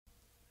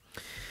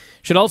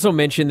Should also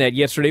mention that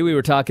yesterday we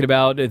were talking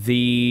about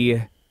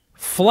the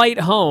flight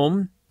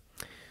home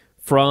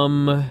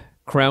from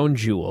Crown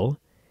Jewel,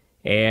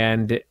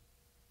 and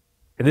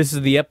this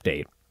is the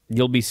update.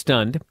 You'll be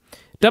stunned.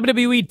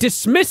 WWE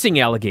dismissing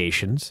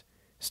allegations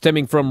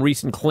stemming from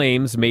recent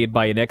claims made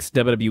by an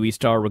ex-WWE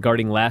star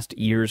regarding last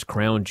year's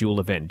Crown Jewel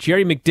event.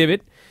 Jerry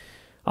McDevitt,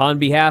 on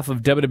behalf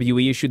of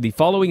WWE, issued the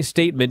following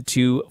statement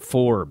to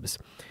Forbes.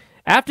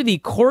 After the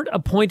court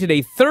appointed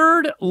a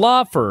third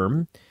law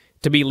firm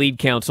to be lead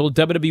counsel,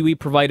 WWE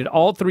provided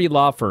all three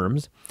law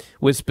firms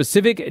with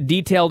specific,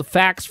 detailed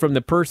facts from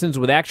the persons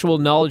with actual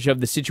knowledge of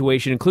the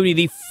situation, including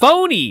the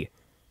phony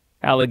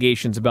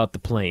allegations about the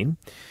plane.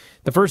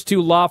 The first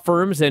two law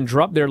firms then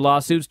dropped their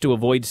lawsuits to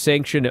avoid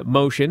sanction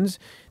motions.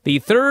 The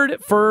third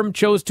firm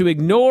chose to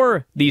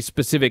ignore these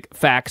specific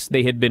facts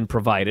they had been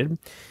provided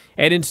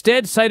and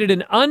instead cited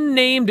an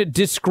unnamed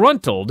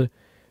disgruntled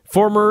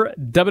former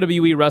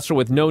WWE wrestler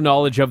with no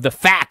knowledge of the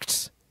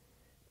facts.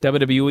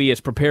 WWE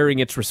is preparing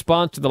its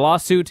response to the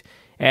lawsuit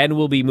and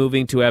will be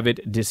moving to have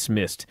it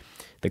dismissed.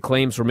 The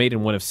claims were made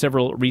in one of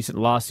several recent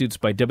lawsuits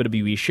by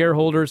WWE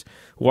shareholders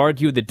who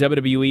argued that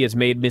WWE has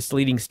made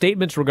misleading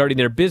statements regarding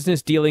their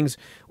business dealings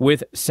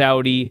with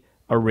Saudi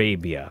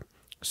Arabia.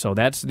 So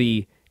that's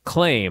the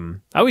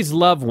claim. I always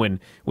love when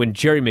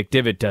Jerry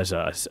McDevitt does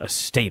a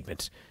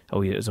statement.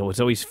 It's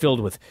always filled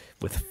with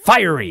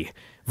fiery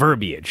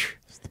verbiage.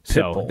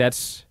 So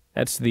that's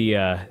the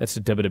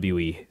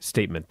WWE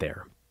statement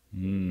there.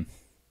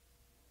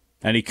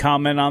 Any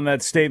comment on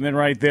that statement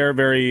right there?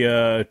 Very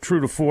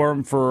true to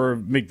form for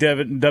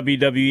McDevitt and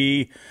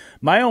WWE.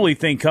 My only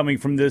thing coming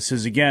from this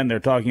is, again, they're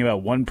talking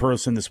about one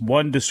person, this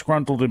one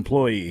disgruntled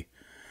employee.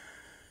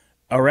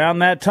 Around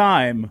that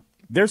time,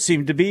 there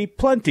seemed to be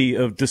plenty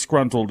of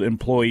disgruntled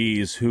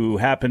employees who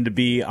happened to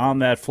be on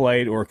that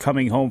flight or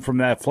coming home from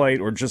that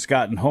flight or just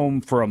gotten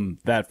home from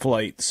that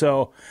flight.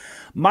 So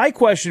my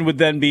question would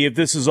then be, if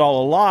this is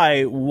all a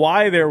lie,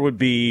 why there would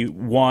be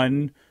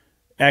one,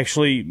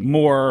 actually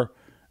more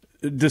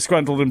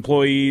disgruntled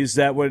employees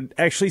that would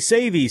actually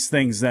say these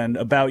things then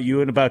about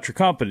you and about your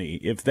company.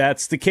 If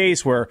that's the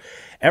case where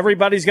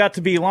everybody's got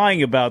to be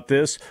lying about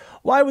this,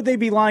 why would they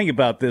be lying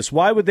about this?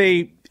 Why would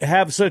they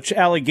have such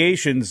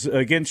allegations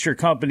against your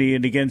company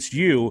and against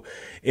you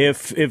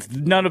if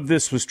none of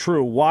this was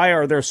true? Why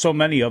are there so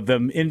many of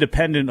them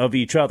independent of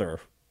each other?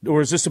 Or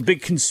is this a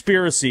big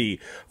conspiracy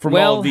from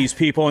all of these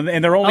people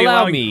and they're only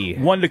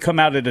allowing one to come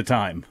out at a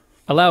time?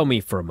 Allow me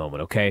for a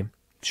moment, okay?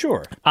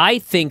 Sure. I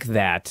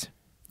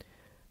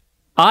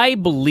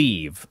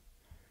believe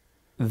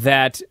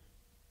that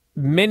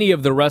many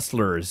of the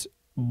wrestlers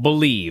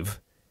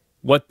believe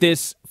what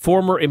this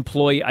former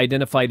employee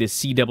identified as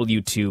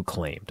CW2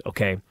 claimed,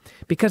 okay?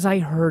 Because I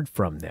heard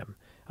from them,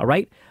 all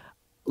right?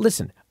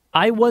 Listen,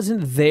 I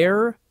wasn't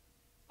there.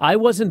 I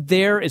wasn't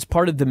there as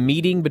part of the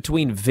meeting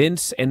between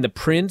Vince and the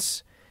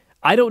Prince.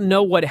 I don't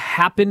know what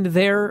happened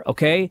there,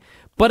 okay?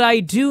 But I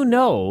do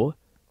know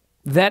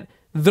that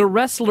the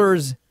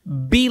wrestlers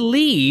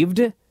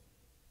believed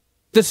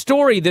the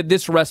story that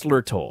this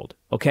wrestler told,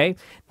 okay?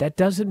 That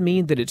doesn't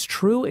mean that it's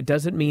true. It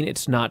doesn't mean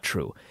it's not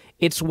true.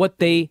 It's what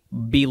they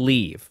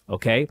believe,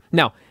 okay?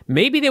 Now,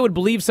 maybe they would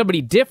believe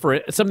something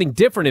different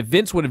if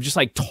Vince would have just,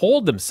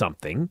 told them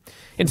something.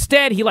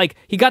 Instead,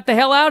 he got the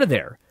hell out of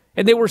there,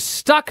 and they were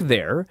stuck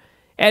there,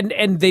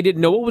 and they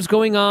didn't know what was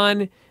going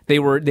on. They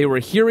were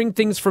hearing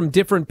things from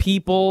different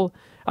people.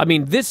 I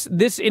mean, this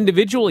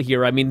individual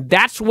here,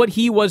 that's what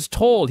he was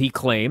told, he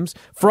claims,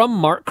 from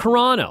Mark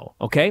Carrano,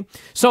 okay?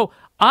 So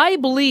I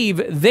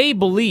believe they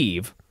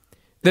believe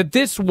that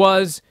this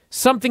was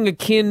something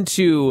akin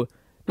to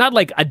not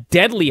like a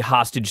deadly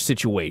hostage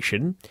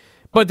situation,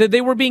 but that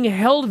they were being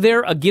held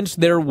there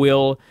against their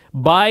will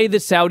by the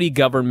Saudi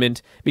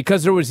government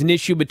because there was an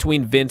issue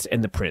between Vince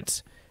and the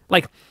Prince.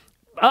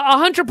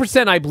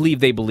 100% I believe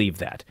they believe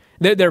that.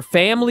 Their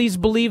families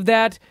believe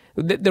that.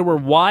 There were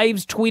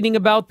wives tweeting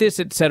about this,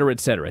 etc.,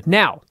 etc.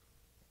 Now,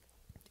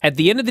 at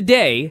the end of the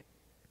day,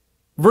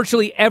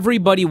 virtually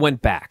everybody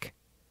went back.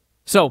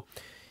 So,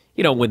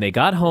 when they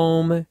got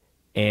home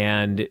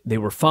and they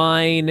were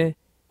fine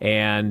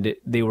and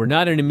they were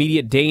not in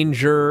immediate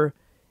danger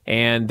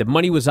and the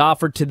money was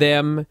offered to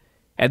them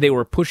and they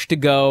were pushed to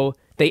go,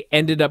 they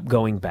ended up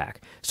going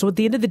back. So at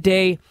the end of the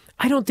day,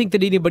 I don't think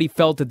that anybody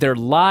felt that their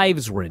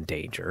lives were in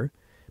danger,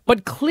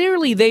 but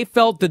clearly they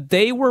felt that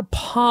they were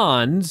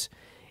pawns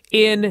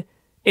in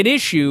an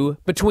issue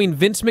between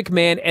Vince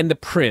McMahon and the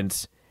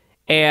Prince,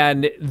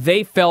 and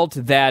they felt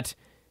that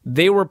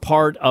they were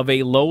part of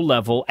a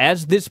low-level,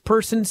 as this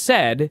person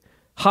said,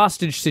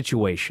 hostage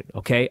situation,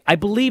 okay? I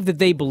believe that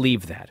they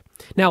believe that.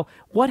 Now,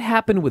 what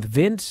happened with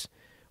Vince?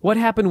 What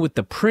happened with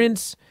the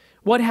Prince?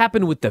 What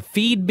happened with the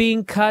feed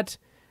being cut?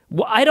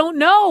 Well, I don't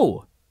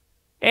know.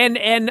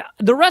 And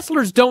the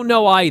wrestlers don't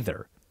know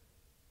either.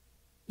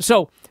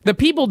 So the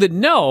people that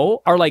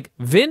know are like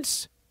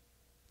Vince,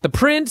 the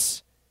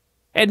Prince,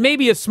 and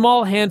maybe a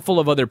small handful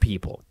of other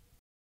people.